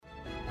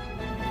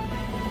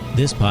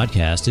This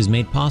podcast is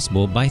made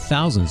possible by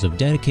thousands of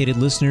dedicated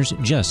listeners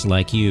just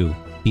like you.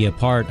 Be a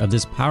part of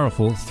this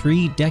powerful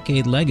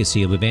 3-decade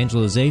legacy of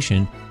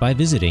evangelization by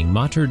visiting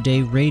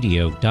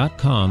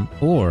materdeiradio.com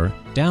or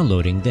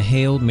downloading the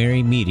Hail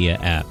Mary Media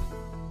app.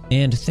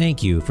 And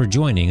thank you for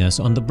joining us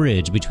on the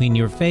bridge between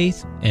your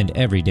faith and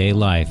everyday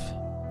life.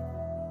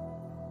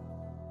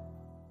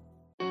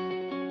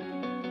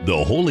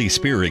 The Holy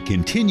Spirit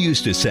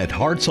continues to set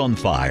hearts on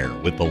fire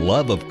with the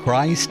love of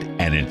Christ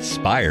and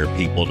inspire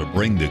people to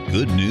bring the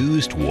good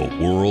news to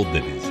a world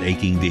that is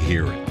aching to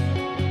hear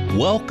it.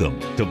 Welcome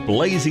to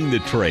Blazing the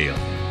Trail,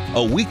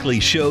 a weekly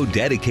show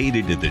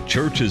dedicated to the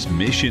church's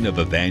mission of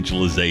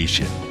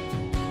evangelization.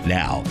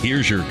 Now,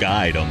 here's your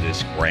guide on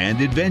this grand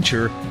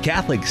adventure,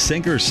 Catholic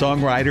singer,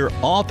 songwriter,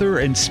 author,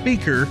 and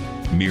speaker,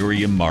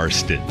 Miriam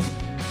Marston.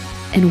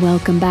 And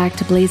welcome back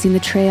to Blazing the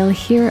Trail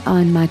here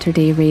on Mater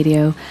Dei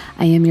Radio.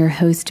 I am your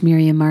host,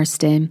 Miriam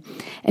Marston.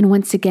 And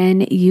once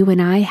again, you and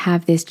I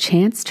have this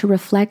chance to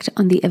reflect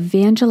on the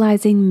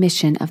evangelizing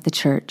mission of the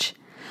church.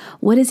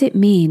 What does it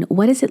mean?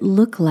 What does it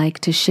look like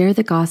to share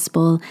the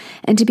gospel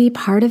and to be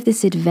part of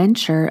this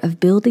adventure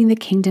of building the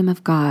kingdom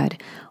of God,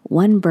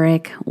 one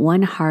brick,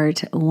 one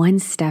heart, one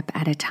step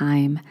at a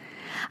time?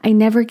 I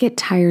never get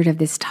tired of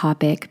this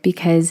topic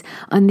because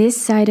on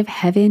this side of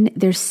heaven,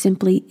 there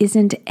simply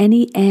isn't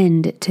any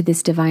end to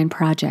this divine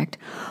project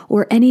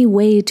or any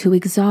way to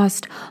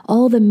exhaust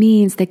all the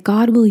means that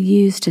God will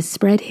use to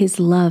spread His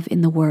love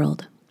in the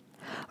world.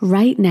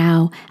 Right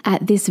now,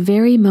 at this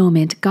very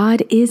moment,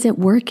 God is at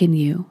work in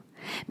you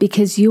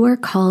because you are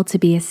called to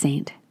be a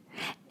saint.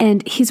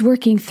 And He's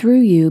working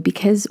through you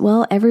because,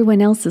 well,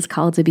 everyone else is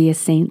called to be a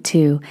saint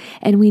too,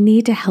 and we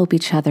need to help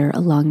each other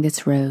along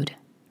this road.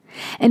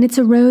 And it's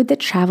a road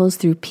that travels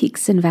through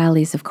peaks and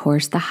valleys, of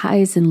course, the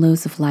highs and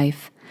lows of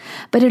life.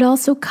 But it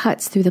also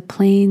cuts through the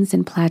plains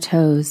and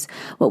plateaus,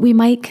 what we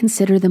might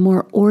consider the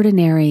more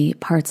ordinary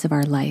parts of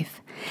our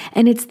life.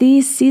 And it's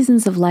these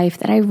seasons of life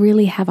that I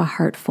really have a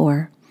heart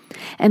for.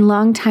 And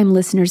longtime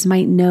listeners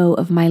might know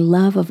of my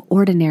love of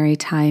ordinary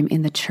time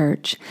in the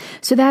church.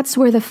 So that's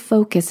where the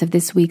focus of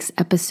this week's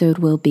episode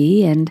will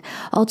be, and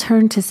I'll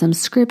turn to some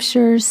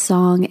scripture,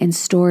 song, and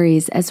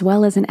stories, as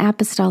well as an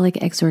apostolic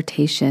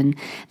exhortation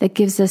that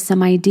gives us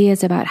some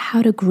ideas about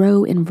how to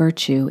grow in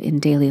virtue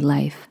in daily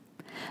life.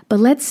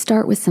 But let's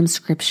start with some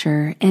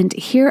scripture, and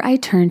here I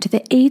turn to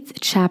the 8th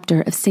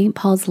chapter of St.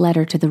 Paul's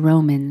letter to the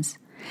Romans.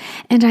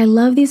 And I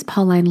love these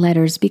Pauline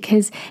letters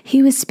because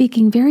he was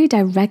speaking very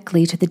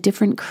directly to the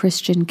different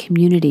Christian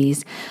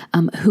communities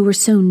who were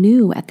so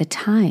new at the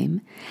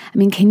time. I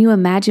mean, can you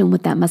imagine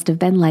what that must have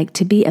been like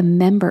to be a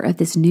member of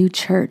this new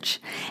church?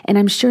 And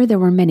I'm sure there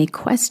were many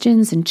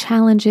questions and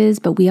challenges,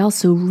 but we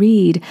also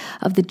read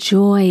of the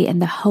joy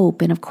and the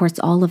hope. And of course,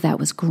 all of that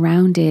was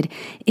grounded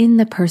in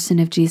the person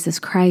of Jesus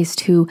Christ,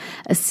 who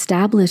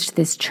established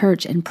this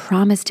church and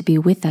promised to be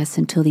with us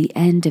until the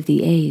end of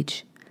the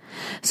age.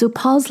 So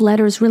Paul's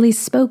letters really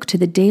spoke to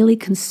the daily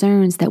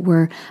concerns that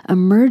were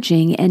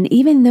emerging. And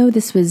even though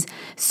this was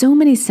so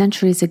many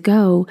centuries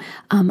ago,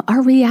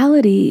 our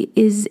reality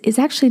is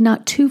actually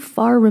not too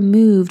far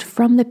removed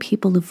from the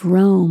people of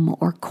Rome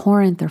or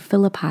Corinth or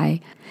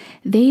Philippi.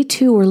 They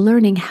too were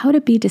learning how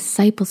to be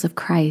disciples of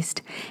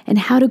Christ and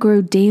how to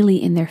grow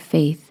daily in their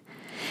faith,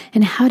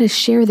 and how to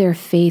share their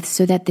faith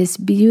so that this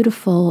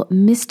beautiful,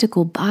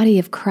 mystical body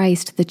of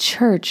Christ, the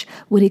church,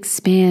 would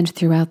expand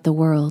throughout the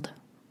world.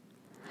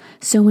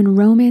 So in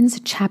Romans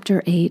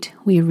chapter 8,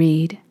 we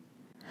read,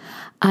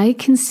 "I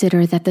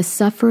consider that the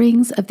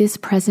sufferings of this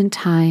present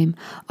time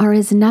are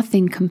as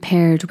nothing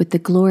compared with the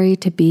glory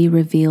to be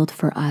revealed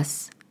for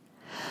us.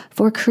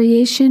 For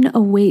creation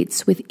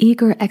awaits with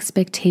eager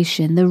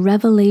expectation the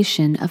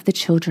revelation of the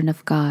children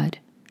of God.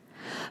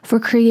 For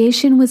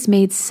creation was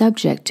made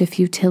subject to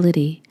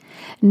futility,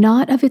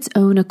 not of its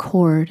own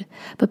accord,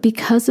 but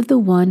because of the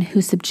one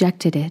who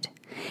subjected it,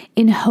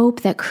 in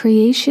hope that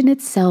creation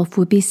itself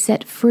would be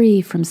set free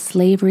from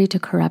slavery to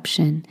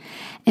corruption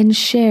and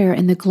share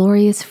in the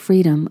glorious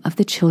freedom of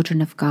the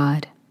children of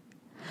God.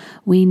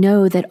 We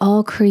know that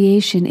all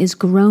creation is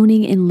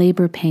groaning in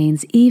labor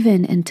pains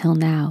even until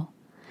now.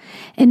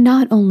 And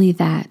not only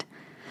that,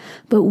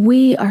 but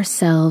we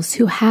ourselves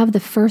who have the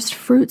first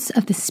fruits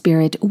of the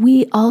Spirit,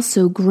 we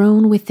also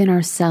groan within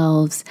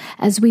ourselves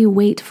as we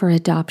wait for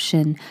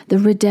adoption, the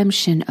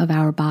redemption of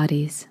our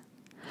bodies.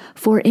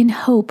 For in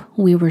hope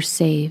we were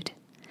saved.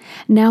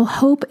 Now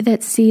hope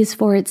that sees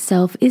for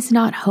itself is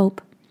not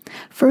hope,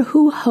 for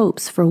who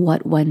hopes for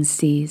what one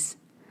sees?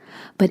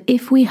 But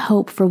if we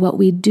hope for what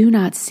we do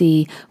not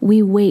see,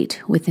 we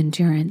wait with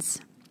endurance.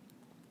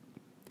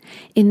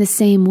 In the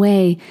same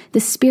way, the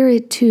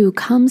Spirit too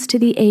comes to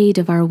the aid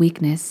of our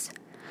weakness.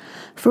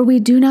 For we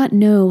do not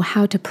know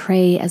how to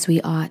pray as we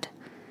ought,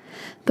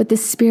 but the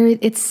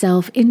Spirit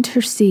itself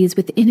intercedes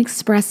with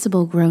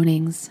inexpressible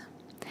groanings.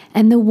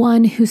 And the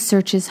one who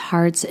searches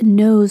hearts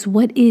knows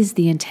what is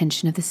the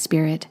intention of the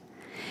Spirit,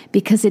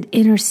 because it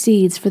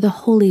intercedes for the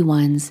holy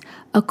ones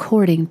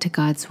according to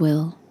God's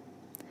will.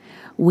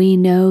 We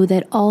know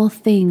that all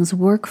things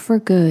work for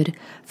good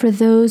for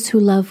those who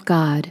love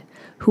God,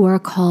 who are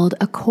called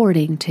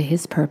according to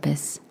his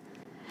purpose.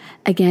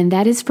 Again,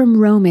 that is from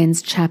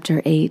Romans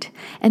chapter 8,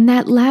 and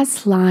that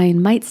last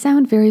line might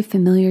sound very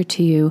familiar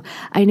to you.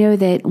 I know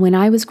that when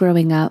I was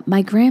growing up,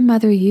 my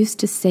grandmother used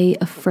to say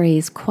a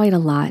phrase quite a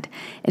lot,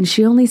 and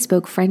she only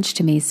spoke French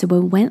to me, so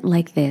it went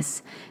like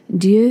this: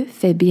 Dieu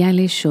fait bien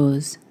les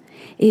choses.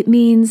 It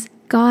means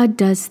God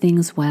does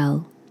things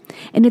well.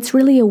 And it's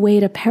really a way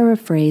to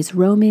paraphrase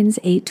Romans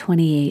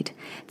 8:28,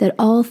 that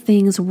all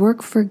things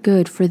work for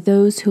good for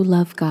those who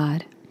love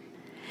God.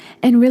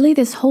 And really,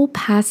 this whole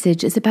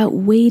passage is about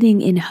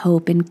waiting in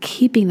hope and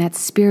keeping that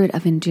spirit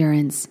of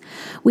endurance.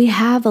 We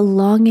have a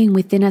longing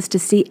within us to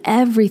see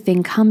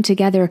everything come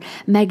together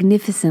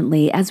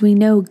magnificently, as we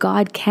know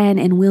God can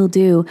and will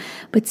do.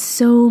 But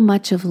so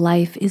much of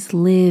life is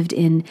lived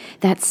in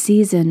that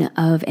season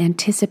of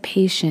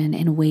anticipation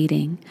and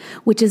waiting,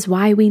 which is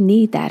why we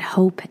need that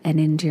hope and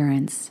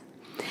endurance.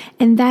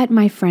 And that,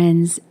 my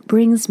friends,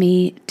 brings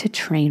me to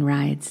train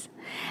rides.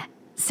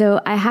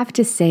 So I have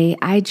to say,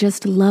 I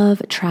just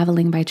love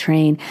traveling by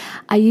train.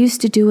 I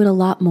used to do it a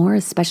lot more,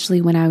 especially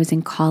when I was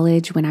in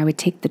college, when I would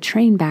take the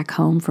train back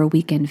home for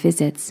weekend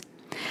visits.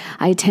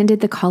 I attended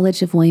the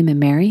College of William &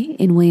 Mary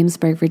in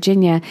Williamsburg,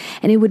 Virginia,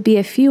 and it would be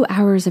a few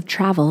hours of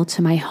travel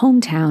to my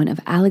hometown of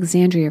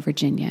Alexandria,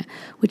 Virginia,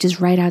 which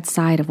is right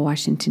outside of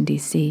Washington,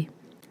 D.C.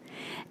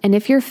 And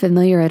if you're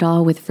familiar at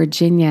all with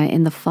Virginia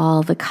in the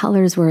fall, the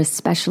colors were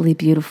especially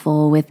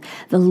beautiful, with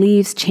the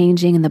leaves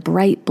changing and the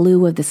bright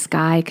blue of the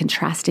sky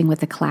contrasting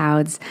with the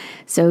clouds.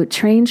 So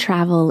train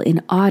travel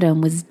in autumn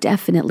was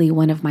definitely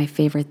one of my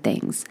favorite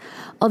things.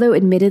 Although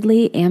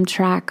admittedly,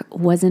 Amtrak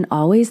wasn't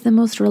always the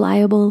most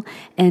reliable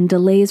and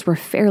delays were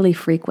fairly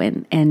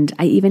frequent, and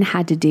I even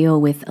had to deal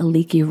with a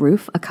leaky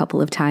roof a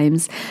couple of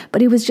times,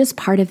 but it was just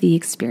part of the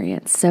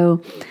experience.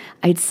 So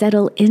I'd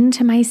settle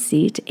into my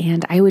seat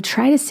and I would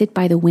try to sit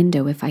by the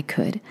window if I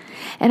could.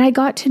 And I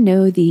got to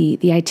know the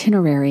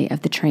itinerary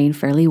of the train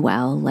fairly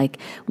well, like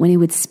when it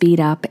would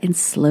speed up and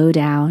slow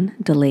down,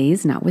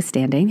 delays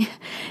notwithstanding.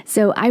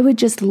 So I would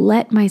just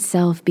let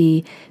myself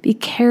be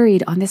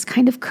carried on this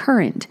kind of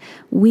current,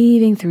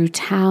 weaving through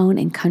town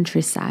and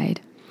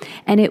countryside.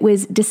 And it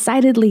was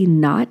decidedly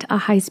not a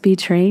high-speed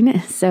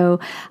train, so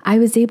I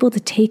was able to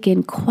take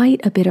in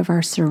quite a bit of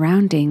our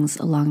surroundings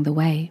along the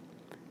way.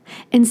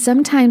 And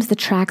sometimes the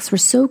tracks were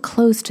so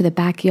close to the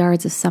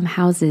backyards of some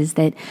houses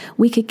that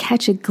we could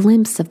catch a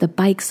glimpse of the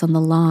bikes on the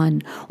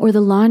lawn or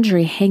the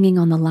laundry hanging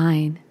on the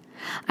line.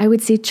 I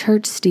would see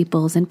church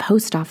steeples and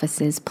post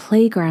offices,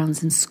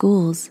 playgrounds and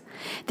schools.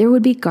 There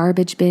would be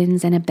garbage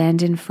bins and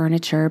abandoned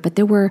furniture, but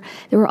there were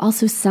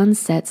also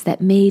sunsets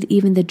that made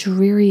even the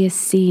dreariest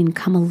scene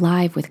come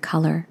alive with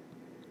color.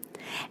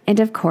 And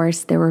of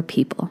course, there were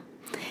people.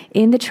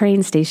 In the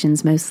train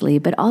stations mostly,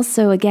 but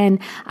also, again,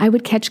 I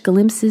would catch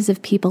glimpses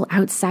of people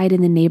outside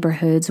in the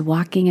neighborhoods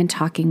walking and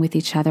talking with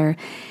each other.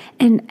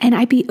 And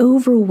I'd be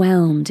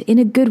overwhelmed, in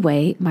a good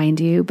way,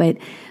 mind you, but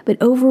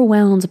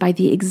overwhelmed by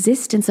the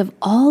existence of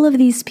all of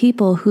these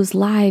people whose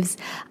lives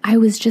I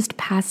was just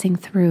passing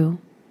through.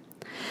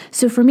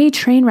 So for me,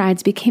 train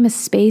rides became a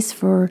space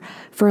for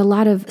a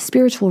lot of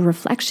spiritual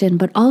reflection,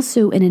 but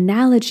also an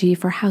analogy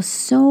for how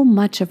so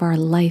much of our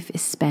life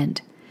is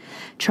spent.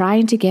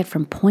 Trying to get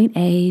from point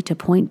A to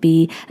point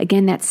B,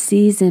 again, that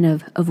season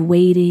of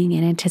waiting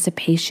and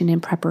anticipation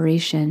and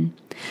preparation,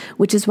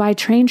 which is why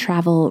train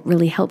travel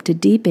really helped to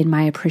deepen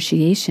my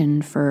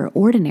appreciation for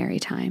ordinary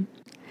time.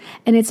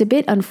 And it's a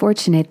bit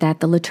unfortunate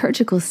that the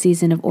liturgical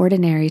season of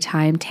ordinary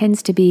time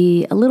tends to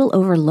be a little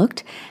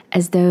overlooked,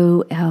 as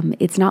though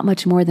it's not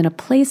much more than a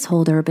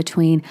placeholder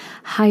between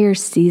higher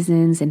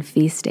seasons and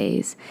feast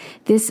days.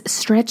 This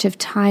stretch of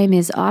time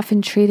is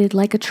often treated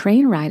like a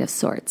train ride of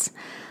sorts.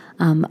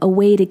 A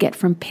way to get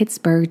from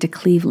Pittsburgh to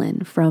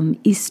Cleveland, from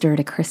Easter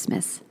to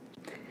Christmas.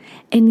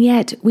 And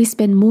yet, we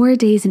spend more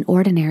days in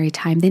ordinary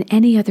time than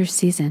any other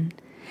season.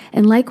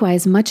 And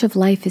likewise, much of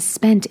life is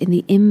spent in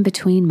the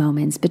in-between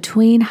moments,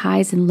 between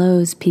highs and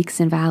lows, peaks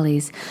and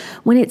valleys,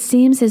 when it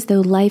seems as though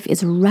life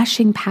is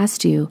rushing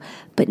past you,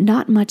 but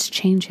not much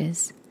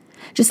changes.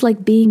 Just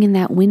like being in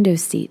that window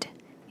seat,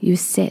 you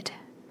sit,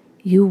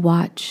 you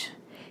watch,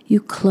 you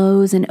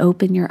close and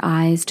open your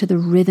eyes to the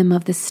rhythm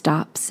of the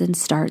stops and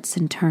starts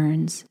and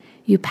turns.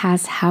 You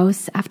pass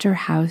house after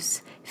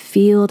house,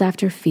 field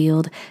after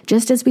field,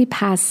 just as we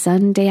pass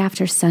Sunday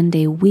after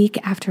Sunday, week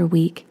after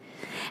week.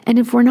 And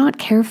if we're not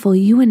careful,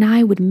 you and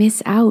I would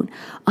miss out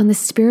on the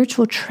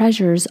spiritual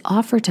treasures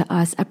offered to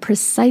us at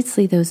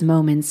precisely those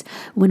moments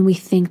when we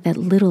think that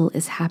little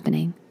is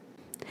happening.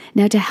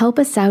 Now, to help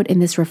us out in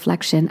this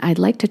reflection, I'd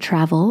like to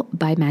travel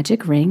by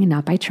magic ring,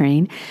 not by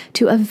train,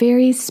 to a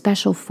very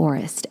special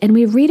forest. And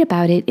we read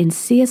about it in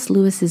C.S.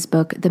 Lewis's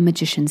book, The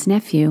Magician's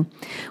Nephew,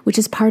 which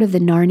is part of the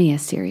Narnia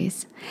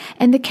series.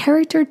 And the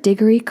character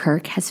Diggory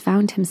Kirke has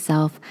found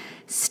himself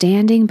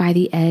standing by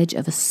the edge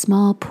of a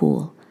small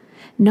pool,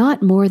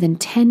 not more than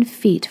 10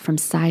 feet from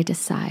side to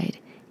side,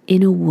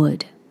 in a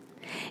wood.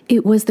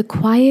 It was the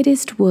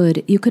quietest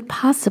wood you could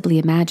possibly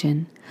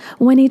imagine.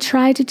 When he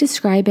tried to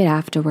describe it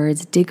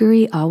afterwards,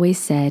 Diggory always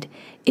said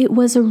it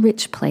was a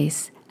rich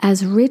place,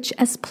 as rich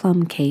as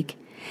plum cake.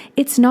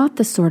 It's not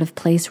the sort of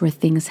place where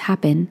things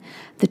happen.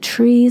 The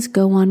trees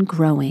go on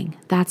growing,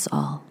 that's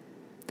all.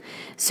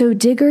 So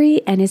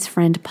Diggory and his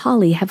friend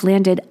Polly have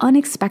landed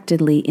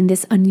unexpectedly in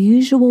this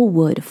unusual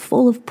wood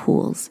full of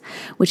pools,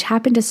 which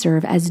happen to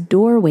serve as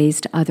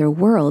doorways to other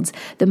worlds,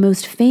 the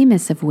most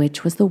famous of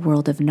which was the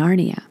world of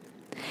Narnia.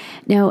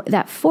 Now,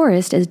 that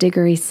forest, as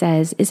Diggory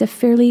says, is a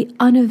fairly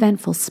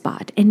uneventful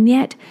spot, and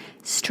yet,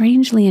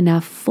 strangely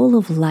enough, full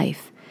of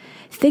life.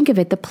 Think of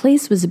it, the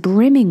place was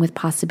brimming with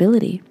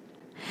possibility.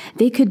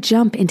 They could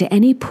jump into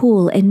any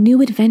pool and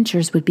new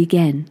adventures would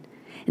begin.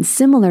 And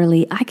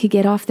similarly, I could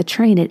get off the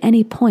train at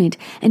any point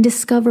and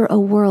discover a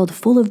world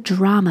full of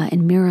drama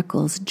and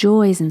miracles,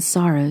 joys and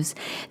sorrows.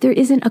 There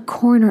isn't a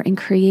corner in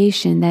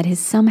creation that is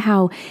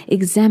somehow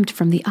exempt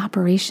from the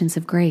operations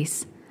of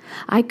grace.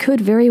 I could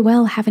very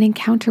well have an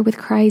encounter with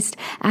Christ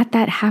at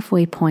that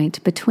halfway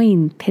point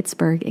between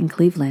Pittsburgh and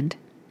Cleveland.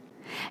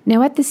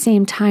 Now, at the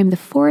same time, the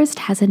forest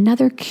has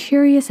another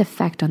curious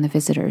effect on the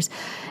visitors.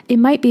 It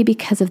might be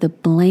because of the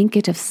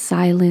blanket of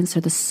silence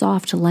or the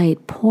soft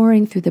light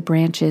pouring through the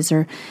branches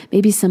or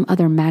maybe some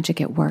other magic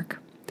at work.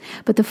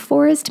 But the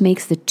forest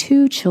makes the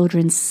two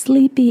children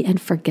sleepy and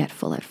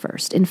forgetful at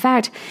first. In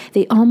fact,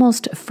 they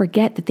almost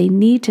forget that they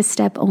need to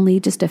step only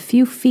just a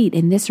few feet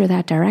in this or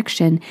that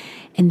direction,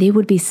 and they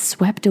would be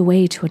swept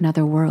away to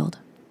another world.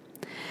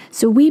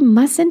 So we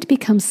mustn't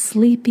become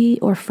sleepy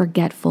or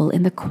forgetful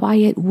in the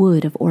quiet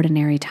wood of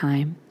ordinary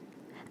time.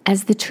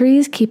 As the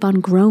trees keep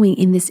on growing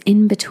in this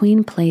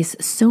in-between place,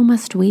 so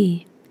must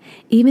we.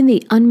 Even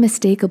the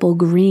unmistakable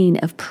green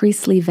of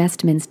priestly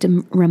vestments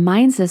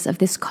reminds us of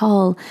this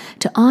call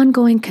to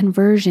ongoing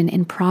conversion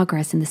and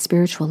progress in the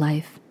spiritual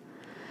life.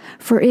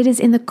 For it is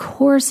in the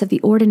course of the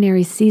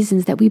ordinary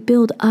seasons that we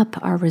build up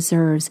our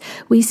reserves,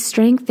 we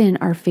strengthen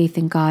our faith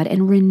in God,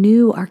 and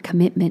renew our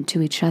commitment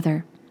to each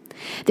other.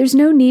 There's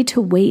no need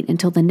to wait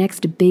until the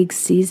next big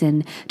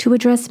season to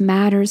address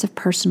matters of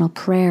personal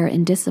prayer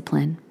and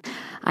discipline.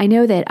 I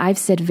know that I've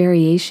said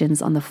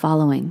variations on the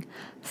following.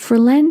 For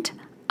Lent,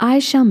 I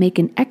shall make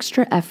an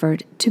extra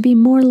effort to be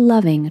more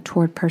loving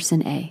toward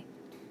person A.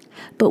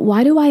 But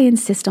why do I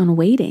insist on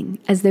waiting,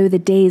 as though the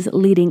days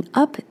leading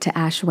up to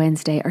Ash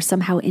Wednesday are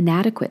somehow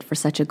inadequate for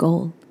such a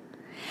goal?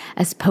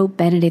 As Pope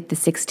Benedict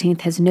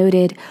XVI has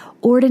noted,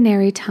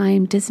 ordinary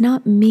time does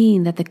not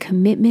mean that the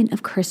commitment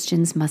of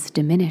Christians must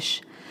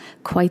diminish.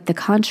 Quite the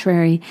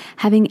contrary,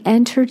 having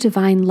entered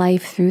divine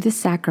life through the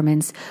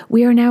sacraments,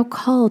 we are now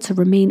called to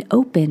remain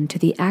open to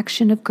the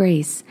action of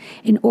grace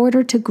in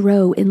order to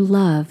grow in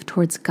love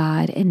towards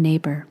God and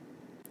neighbor.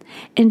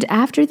 And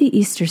after the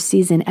Easter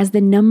season, as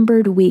the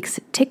numbered weeks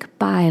tick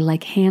by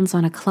like hands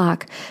on a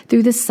clock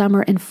through the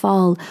summer and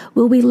fall,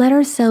 will we let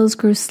ourselves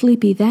grow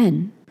sleepy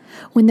then?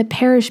 When the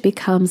parish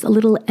becomes a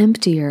little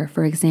emptier,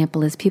 for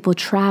example, as people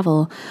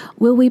travel,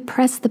 will we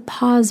press the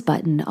pause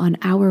button on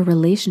our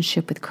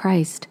relationship with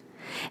Christ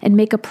and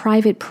make a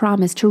private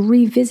promise to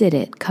revisit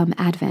it come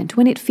Advent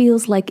when it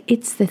feels like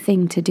it's the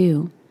thing to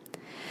do?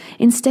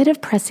 Instead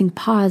of pressing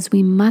pause,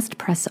 we must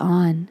press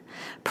on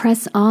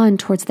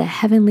towards the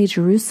heavenly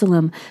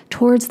Jerusalem,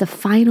 towards the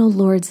final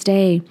Lord's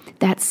Day,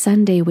 that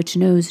Sunday which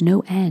knows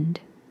no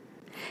end.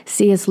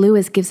 C.S.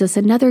 Lewis gives us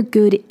another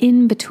good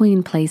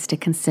in-between place to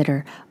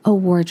consider, a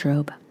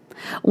wardrobe.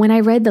 When I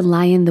read The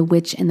Lion, the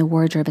Witch, and the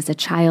Wardrobe as a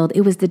child,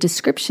 it was the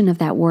description of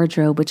that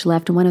wardrobe which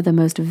left one of the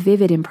most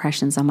vivid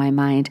impressions on my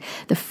mind,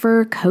 the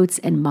fur coats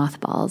and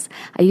mothballs.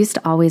 I used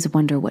to always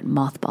wonder what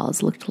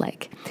mothballs looked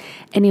like.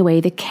 Anyway,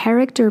 the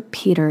character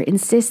Peter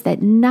insists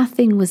that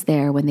nothing was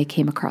there when they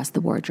came across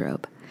the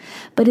wardrobe.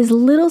 But his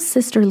little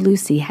sister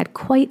Lucy had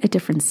quite a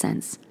different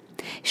sense.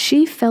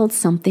 She felt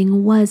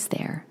something was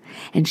there,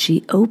 and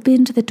she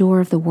opened the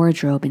door of the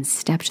wardrobe and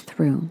stepped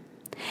through.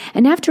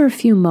 And after a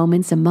few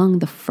moments among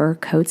the fur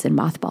coats and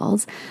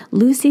mothballs,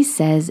 Lucy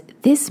says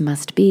this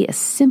must be a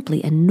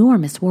simply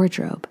enormous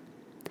wardrobe.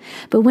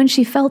 But when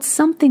she felt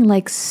something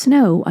like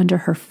snow under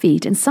her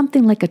feet and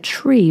something like a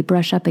tree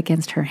brush up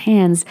against her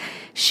hands,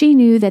 she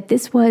knew that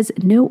this was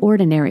no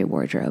ordinary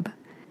wardrobe.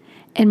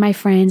 And my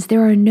friends,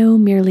 there are no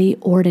merely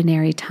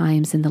ordinary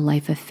times in the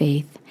life of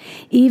faith.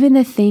 Even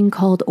the thing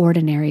called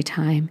ordinary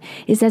time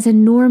is as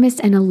enormous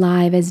and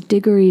alive as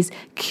Diggory's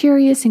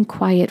curious and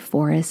quiet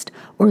forest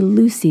or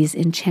Lucy's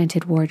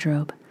enchanted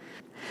wardrobe.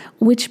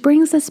 Which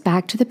brings us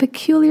back to the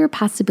peculiar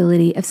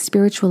possibility of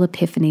spiritual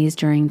epiphanies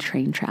during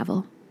train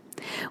travel.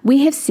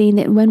 We have seen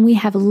that when we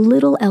have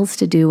little else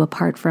to do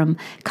apart from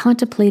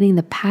contemplating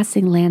the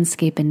passing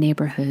landscape and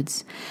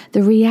neighborhoods,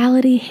 the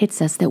reality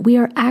hits us that we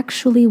are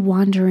actually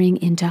wandering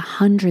into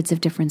hundreds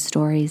of different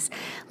stories,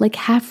 like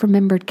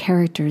half-remembered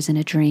characters in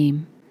a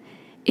dream.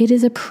 It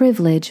is a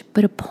privilege,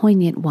 but a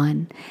poignant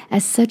one,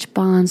 as such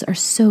bonds are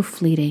so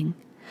fleeting.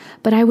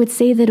 But I would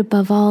say that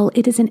above all,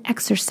 it is an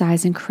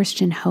exercise in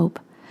Christian hope.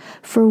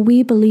 For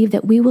we believe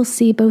that we will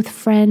see both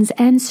friends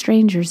and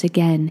strangers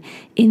again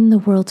in the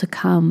world to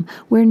come,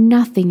 where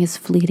nothing is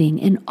fleeting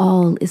and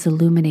all is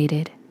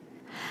illuminated.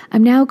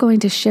 I'm now going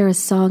to share a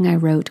song I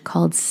wrote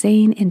called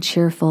Sane and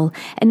Cheerful,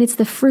 and it's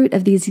the fruit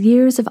of these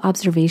years of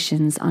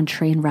observations on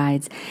train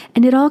rides.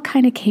 And it all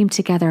kind of came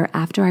together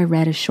after I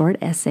read a short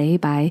essay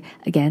by,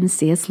 again,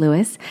 C.S.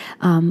 Lewis,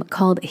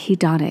 called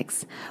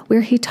Hedonics,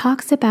 where he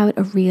talks about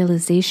a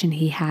realization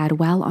he had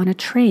while on a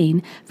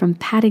train from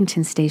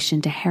Paddington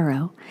Station to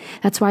Harrow.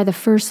 That's why the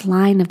first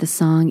line of the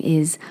song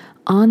is,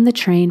 "On the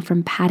train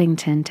from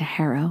Paddington to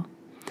Harrow."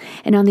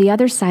 And on the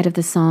other side of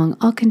the song,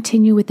 I'll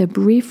continue with a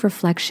brief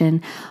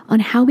reflection on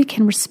how we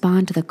can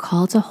respond to the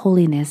call to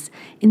holiness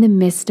in the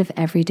midst of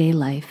everyday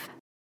life.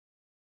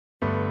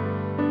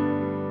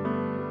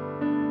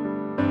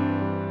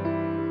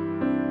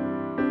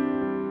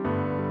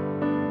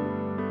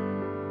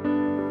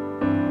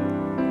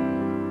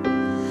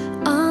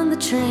 On the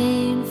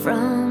train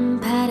from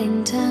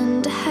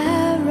Paddington to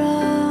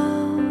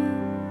Harrow,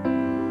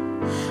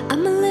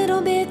 I'm a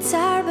little bit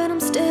tired, but I'm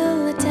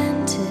still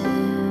attentive.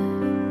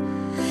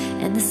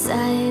 And the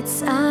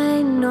sights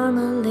I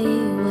normally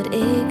would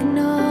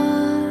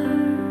ignore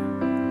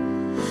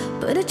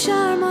put a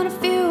charm on a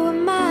few of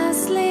my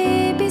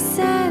sleepy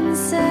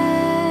senses.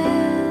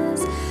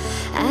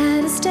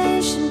 At a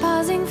station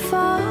pausing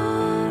for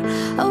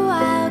a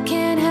while,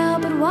 can't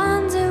help but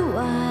wonder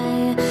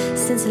why,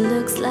 since it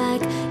looks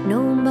like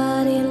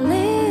nobody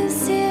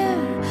lives here,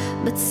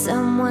 but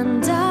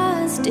someone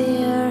does,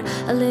 dear.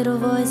 A little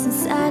voice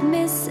inside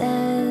me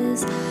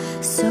says,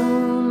 so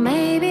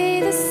maybe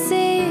the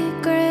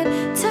secret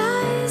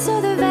ties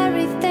are the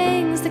very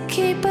things that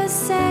keep us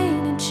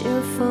sane and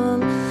cheerful,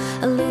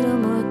 a little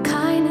more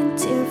kind and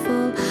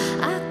tearful.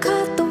 I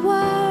caught the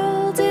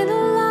world in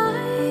a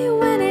lie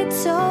when it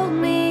told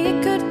me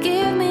it could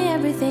give me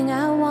everything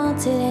I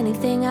wanted,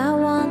 anything I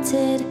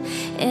wanted,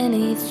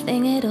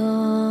 anything at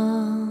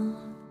all.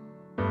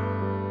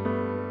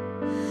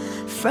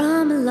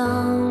 From a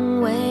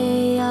long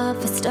way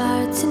off I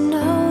start to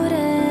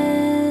notice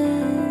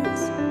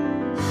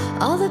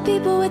all the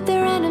people with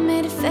their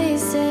animated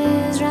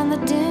faces round the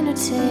dinner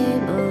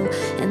table,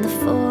 and the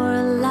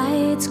four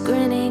lights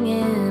grinning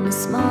in a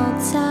small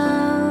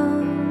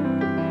town.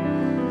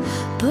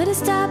 Put a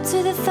stop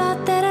to the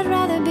thought that I'd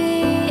rather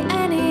be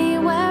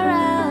anywhere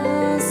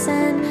else,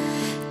 and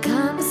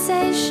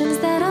conversations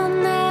that I'll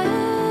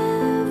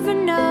never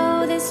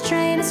know. This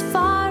train is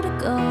far to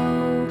go,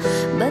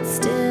 but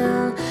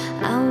still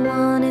I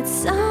wanted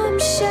some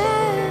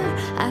share.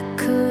 I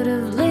could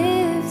have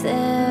lived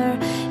there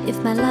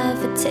if my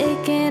life had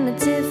taken a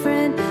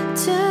different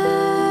turn.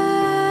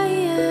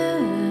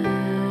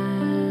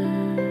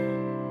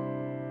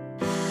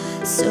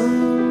 So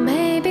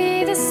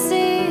maybe the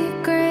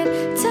secret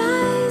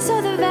ties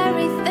are the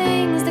very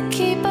things that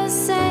keep us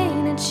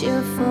sane and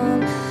cheerful,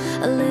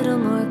 a little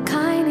more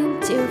kind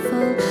and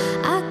tearful.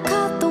 I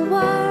caught the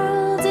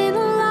world in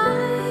a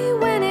lie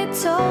when it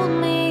told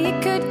me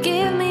it could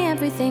give me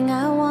everything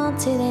I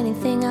wanted,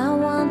 anything I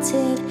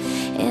wanted,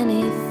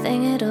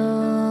 anything at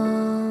all.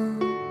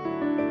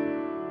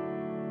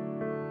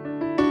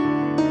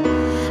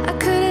 I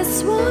could have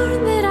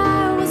sworn that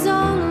I was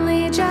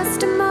only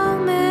just a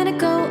moment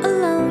ago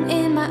alone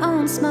in my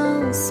own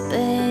small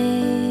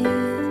space.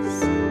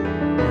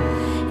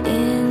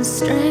 In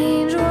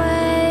strange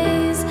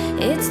ways,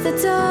 it's the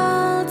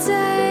dull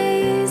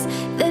days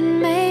that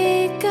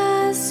make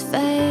us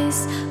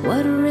face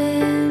what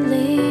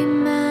really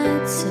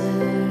matters.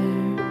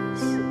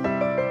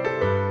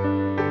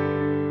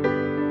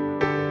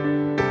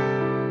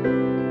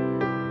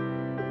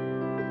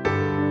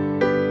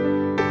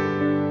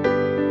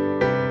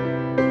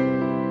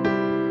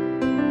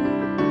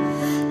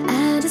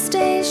 At a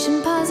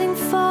station pausing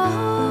for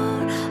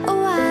a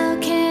while,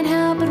 can't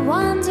help but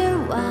wonder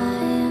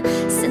why,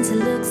 since it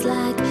looks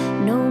like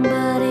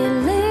nobody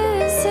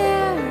lives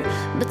here,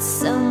 but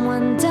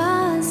someone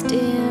does,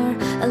 dear.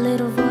 A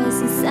little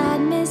voice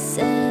inside me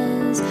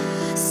says,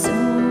 so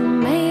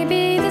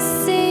maybe the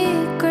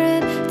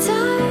secret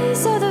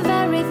ties are the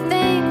very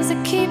things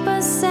that keep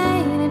us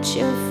sane and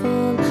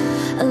cheerful,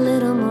 a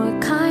little more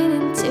kind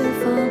and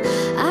tearful.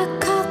 I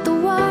caught the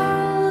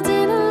world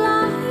in a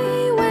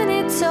lie when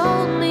it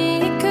told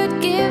me it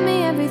could give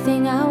me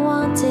everything I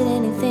wanted,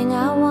 anything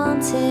I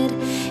wanted,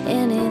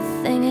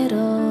 anything at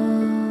all.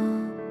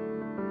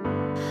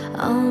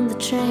 On the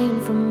train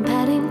from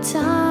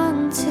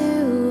Paddington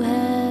to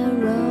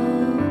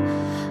Harrow,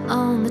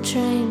 on the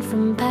train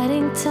from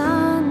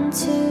Paddington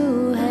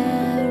to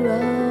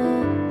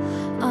Harrow,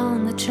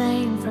 on the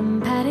train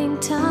from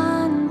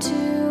Paddington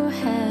to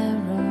Harrow.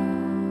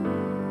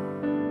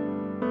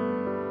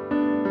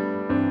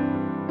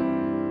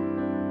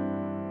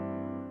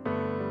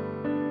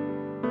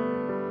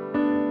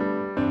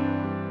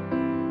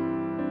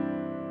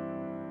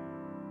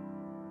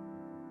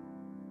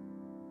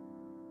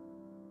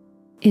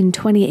 In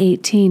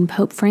 2018,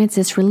 Pope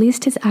Francis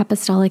released his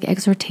apostolic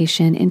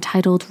exhortation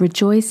entitled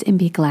Rejoice and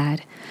Be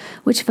Glad,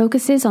 which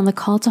focuses on the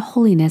call to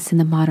holiness in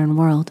the modern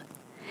world.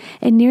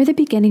 And near the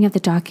beginning of the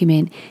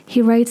document,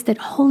 he writes that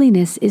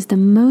holiness is the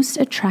most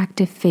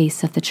attractive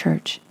face of the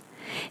church.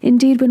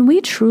 Indeed, when we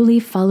truly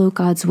follow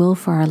God's will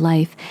for our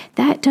life,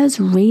 that does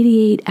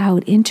radiate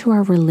out into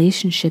our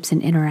relationships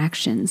and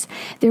interactions.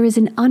 There is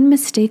an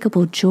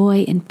unmistakable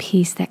joy and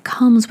peace that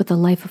comes with a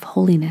life of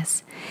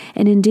holiness.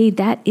 And indeed,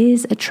 that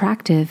is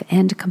attractive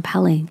and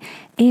compelling.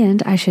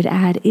 And I should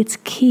add, it's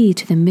key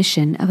to the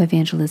mission of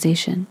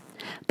evangelization.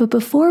 But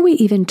before we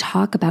even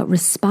talk about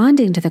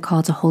responding to the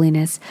call to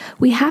holiness,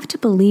 we have to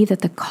believe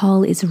that the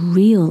call is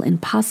real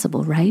and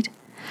possible, right?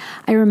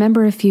 I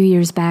remember a few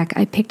years back,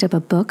 I picked up a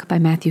book by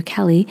Matthew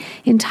Kelly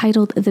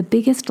entitled The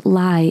Biggest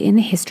Lie in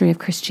the History of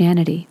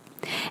Christianity.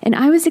 And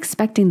I was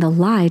expecting the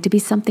lie to be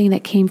something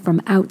that came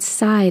from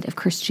outside of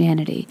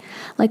Christianity,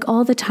 like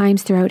all the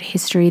times throughout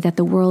history that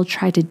the world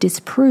tried to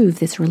disprove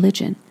this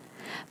religion.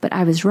 But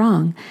I was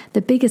wrong.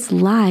 The biggest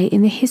lie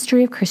in the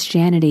history of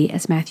Christianity,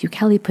 as Matthew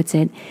Kelly puts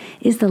it,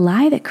 is the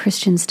lie that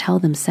Christians tell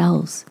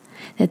themselves,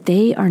 that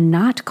they are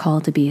not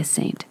called to be a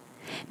saint.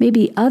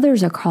 Maybe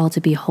others are called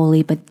to be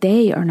holy, but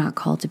they are not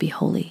called to be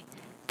holy.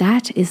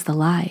 That is the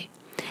lie.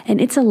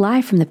 And it's a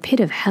lie from the pit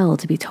of hell,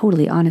 to be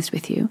totally honest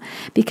with you,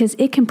 because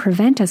it can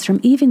prevent us from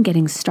even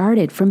getting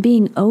started, from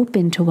being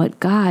open to what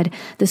God,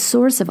 the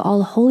source of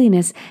all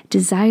holiness,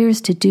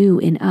 desires to do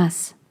in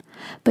us.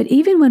 But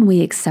even when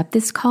we accept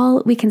this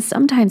call, we can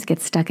sometimes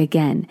get stuck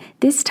again,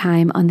 this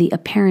time on the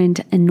apparent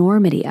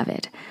enormity of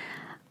it.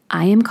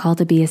 I am called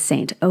to be a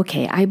saint.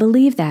 Okay, I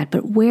believe that,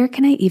 but where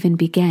can I even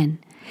begin?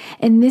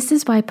 And this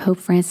is why Pope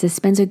Francis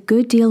spends a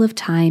good deal of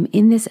time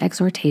in this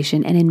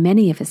exhortation and in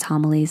many of his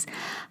homilies,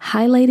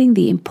 highlighting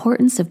the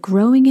importance of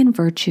growing in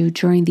virtue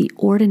during the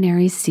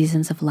ordinary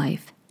seasons of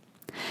life.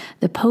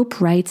 The Pope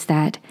writes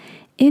that,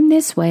 in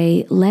this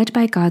way, led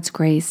by God's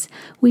grace,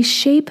 we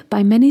shape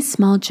by many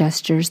small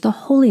gestures the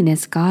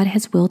holiness God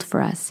has willed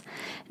for us,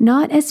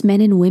 not as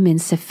men and women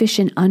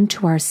sufficient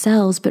unto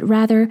ourselves, but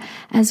rather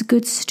as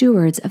good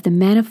stewards of the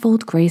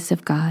manifold grace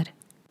of God.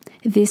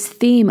 This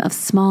theme of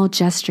small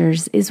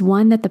gestures is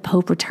one that the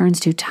Pope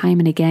returns to time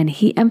and again.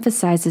 He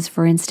emphasizes,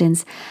 for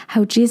instance,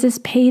 how Jesus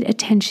paid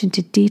attention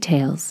to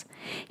details.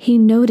 He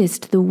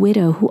noticed the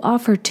widow who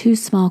offered 2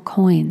 small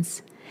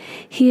coins.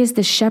 He is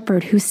the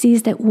shepherd who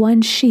sees that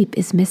 1 sheep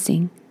is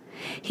missing.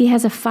 He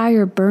has a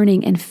fire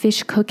burning and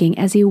fish cooking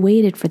as he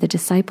waited for the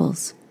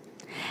disciples.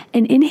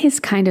 And in his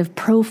kind of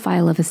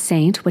profile of a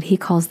saint, what he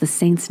calls the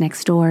saints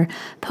next door,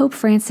 Pope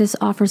Francis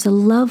offers a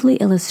lovely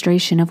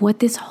illustration of what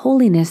this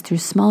holiness through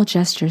small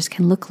gestures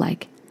can look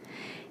like.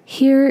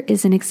 Here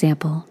is an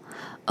example.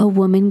 A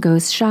woman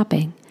goes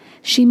shopping.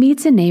 She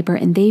meets a neighbor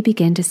and they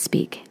begin to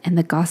speak, and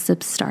the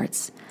gossip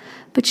starts.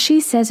 But she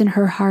says in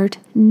her heart,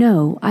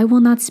 "No, I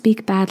will not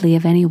speak badly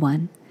of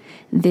anyone."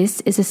 This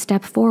is a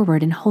step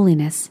forward in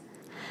holiness.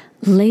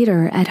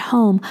 Later, at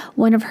home,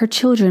 one of her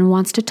children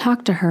wants to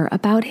talk to her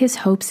about his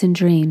hopes and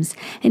dreams,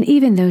 and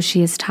even though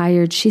she is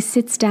tired, she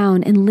sits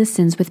down and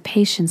listens with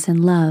patience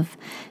and love.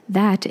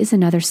 That is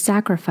another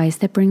sacrifice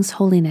that brings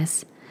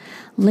holiness.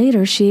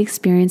 Later, she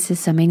experiences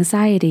some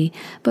anxiety,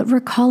 but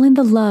recalling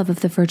the love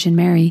of the Virgin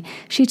Mary,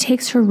 she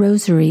takes her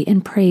rosary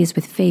and prays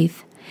with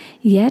faith.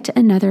 Yet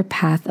another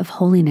path of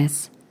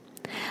holiness.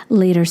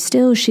 Later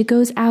still, she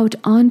goes out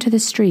onto the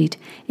street,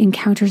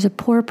 encounters a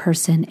poor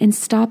person, and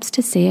stops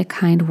to say a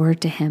kind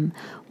word to him.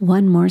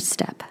 One more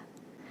step.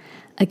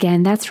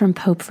 Again, that's from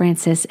Pope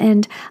Francis,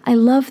 and I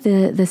love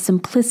the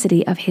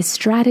simplicity of his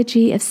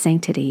strategy of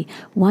sanctity,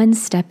 one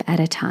step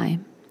at a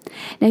time.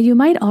 Now, you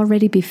might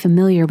already be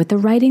familiar with the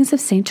writings of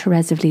Saint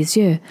Thérèse of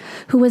Lisieux,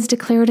 who was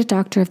declared a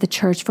doctor of the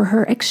Church for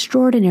her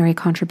extraordinary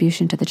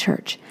contribution to the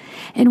Church.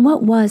 And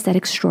what was that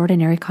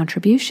extraordinary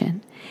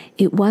contribution?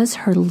 It was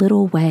her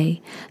little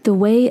way, the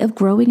way of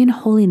growing in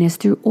holiness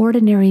through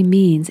ordinary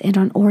means and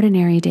on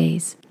ordinary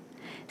days.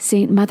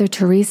 Saint Mother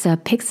Teresa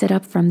picks it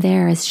up from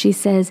there as she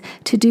says,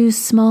 to do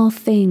small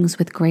things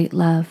with great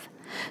love.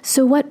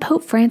 So what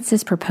Pope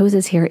Francis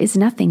proposes here is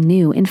nothing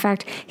new. In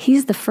fact,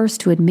 he's the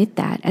first to admit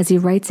that, as he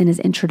writes in his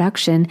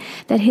introduction,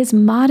 that his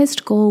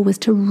modest goal was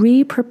to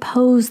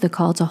re-propose the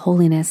call to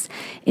holiness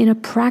in a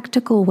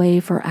practical way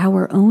for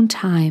our own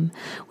time,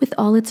 with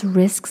all its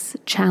risks,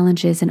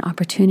 challenges, and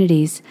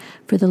opportunities,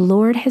 for the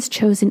Lord has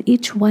chosen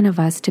each one of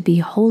us to be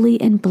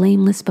holy and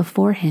blameless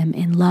before him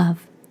in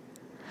love.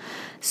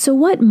 So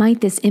what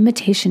might this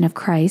imitation of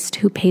Christ,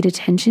 who paid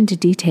attention to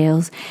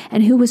details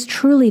and who was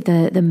truly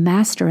the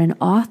master and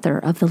author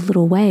of the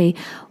little way,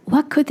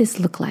 what could this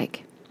look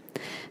like?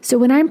 So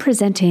when I'm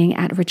presenting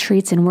at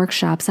retreats and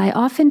workshops, I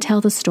often tell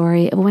the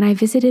story of when I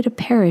visited a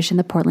parish in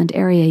the Portland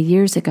area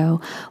years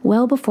ago,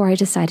 well before I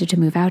decided to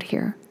move out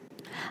here.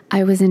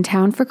 I was in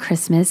town for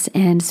Christmas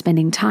and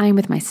spending time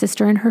with my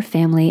sister and her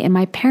family, and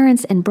my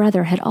parents and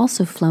brother had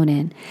also flown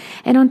in.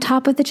 And on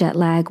top of the jet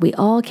lag, we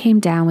all came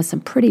down with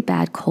some pretty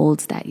bad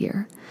colds that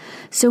year.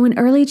 So in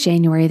early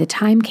January, the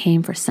time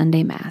came for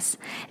Sunday Mass,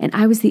 and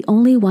I was the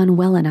only one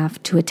well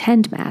enough to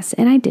attend Mass,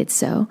 and I did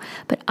so,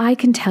 but I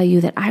can tell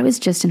you that I was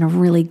just in a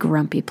really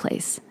grumpy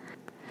place.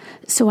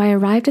 So I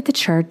arrived at the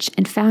church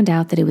and found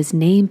out that it was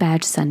Name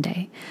Badge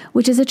Sunday,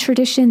 which is a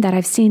tradition that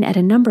I've seen at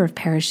a number of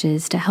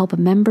parishes to help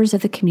members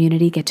of the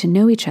community get to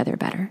know each other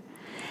better.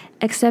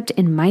 except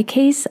in my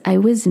case, I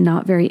was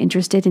not very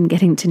interested in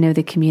getting to know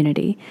the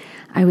community.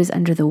 I was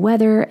under the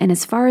weather, and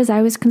as far as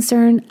I was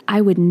concerned,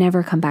 I would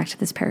never come back to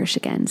this parish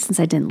again since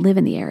I didn't live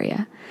in the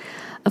area.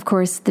 Of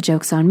course, the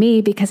joke's on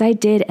me because I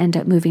did end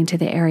up moving to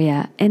the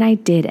area, and I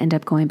did end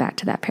up going back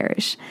to that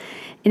parish.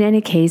 In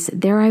any case,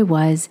 there I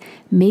was,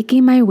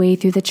 making my way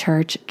through the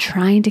church,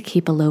 trying to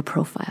keep a low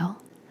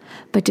profile.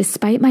 But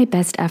despite my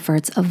best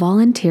efforts, a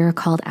volunteer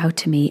called out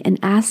to me and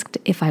asked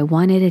if I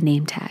wanted a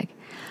name tag.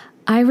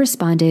 I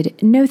responded,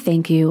 "No,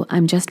 thank you,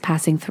 I'm just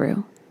passing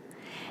through."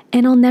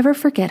 And I'll never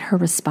forget her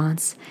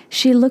response.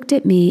 She looked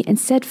at me and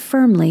said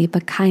firmly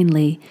but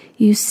kindly,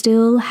 "You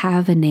still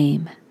have a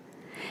name."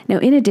 Now,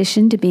 in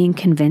addition to being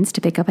convinced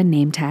to pick up a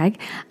name tag,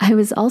 I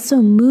was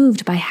also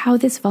moved by how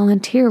this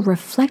volunteer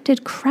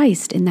reflected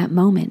Christ in that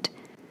moment.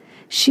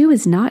 She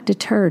was not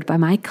deterred by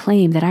my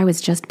claim that I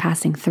was just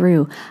passing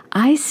through.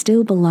 I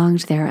still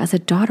belonged there as a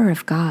daughter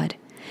of God.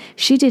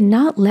 She did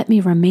not let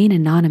me remain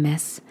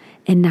anonymous,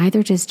 and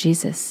neither does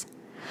Jesus.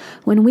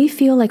 When we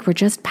feel like we're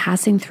just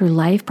passing through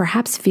life,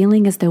 perhaps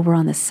feeling as though we're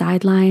on the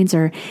sidelines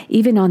or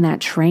even on that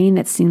train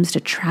that seems to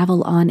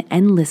travel on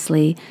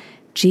endlessly,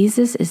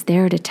 Jesus is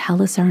there to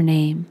tell us our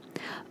name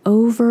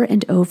over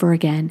and over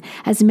again,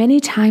 as many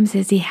times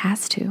as he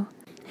has to.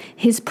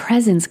 His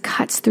presence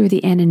cuts through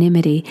the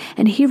anonymity,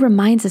 and he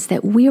reminds us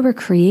that we were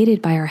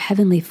created by our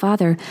Heavenly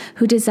Father,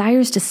 who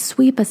desires to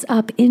sweep us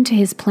up into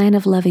his plan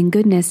of loving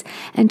goodness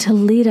and to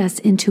lead us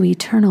into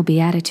eternal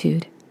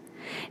beatitude.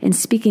 And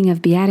speaking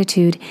of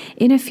beatitude,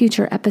 in a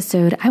future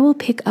episode, I will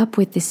pick up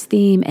with this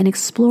theme and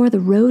explore the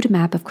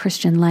roadmap of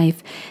Christian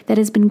life that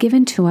has been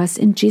given to us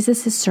in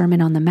Jesus'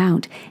 Sermon on the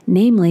Mount,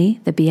 namely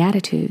the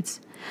Beatitudes.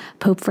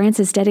 Pope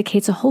Francis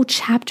dedicates a whole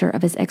chapter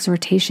of his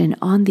exhortation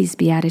on these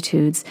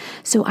Beatitudes,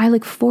 so I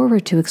look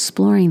forward to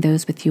exploring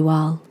those with you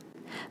all.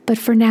 But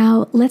for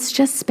now, let's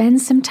just spend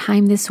some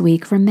time this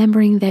week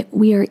remembering that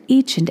we are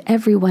each and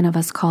every one of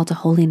us called to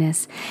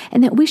holiness,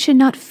 and that we should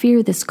not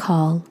fear this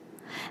call.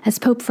 As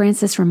Pope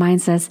Francis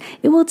reminds us,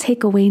 it will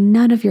take away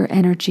none of your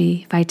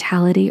energy,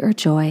 vitality, or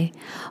joy.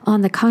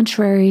 On the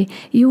contrary,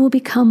 you will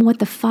become what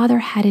the Father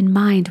had in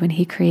mind when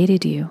he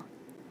created you.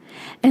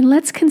 And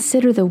let's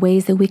consider the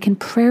ways that we can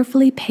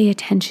prayerfully pay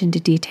attention to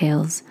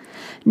details,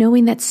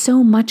 knowing that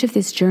so much of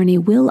this journey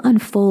will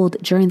unfold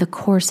during the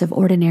course of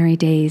ordinary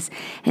days,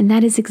 and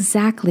that is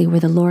exactly where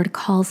the Lord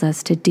calls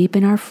us to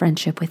deepen our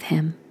friendship with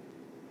him.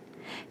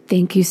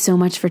 Thank you so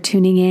much for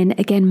tuning in.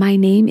 Again, my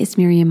name is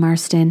Miriam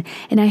Marston,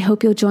 and I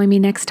hope you'll join me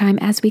next time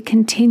as we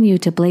continue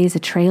to blaze a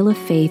trail of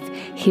faith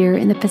here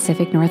in the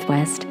Pacific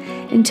Northwest.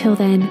 Until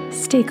then,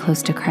 stay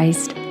close to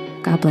Christ.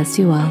 God bless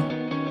you all.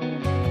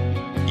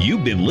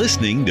 You've been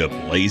listening to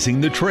Blazing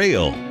the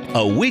Trail,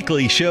 a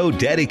weekly show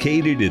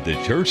dedicated to the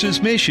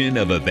church's mission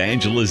of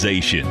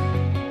evangelization.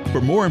 For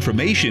more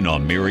information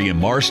on Miriam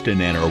Marston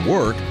and her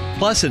work,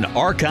 plus an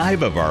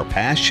archive of our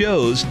past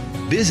shows,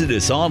 visit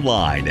us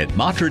online at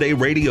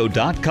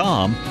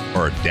materdeiradio.com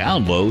or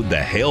download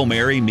the Hail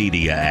Mary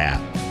Media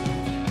app.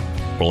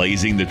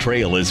 Blazing the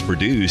Trail is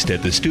produced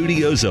at the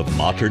studios of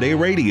Mater Dei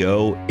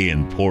Radio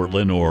in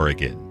Portland,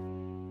 Oregon.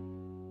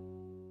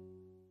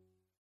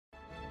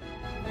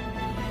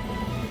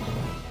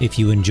 If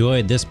you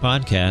enjoyed this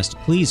podcast,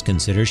 please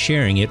consider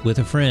sharing it with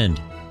a friend.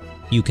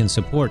 You can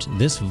support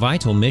this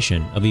vital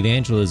mission of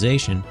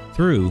evangelization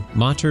through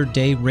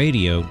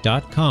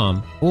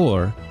materdeiradio.com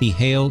or the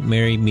Hail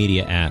Mary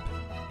Media app.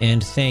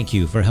 And thank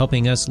you for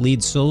helping us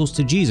lead souls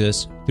to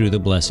Jesus through the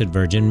Blessed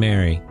Virgin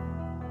Mary.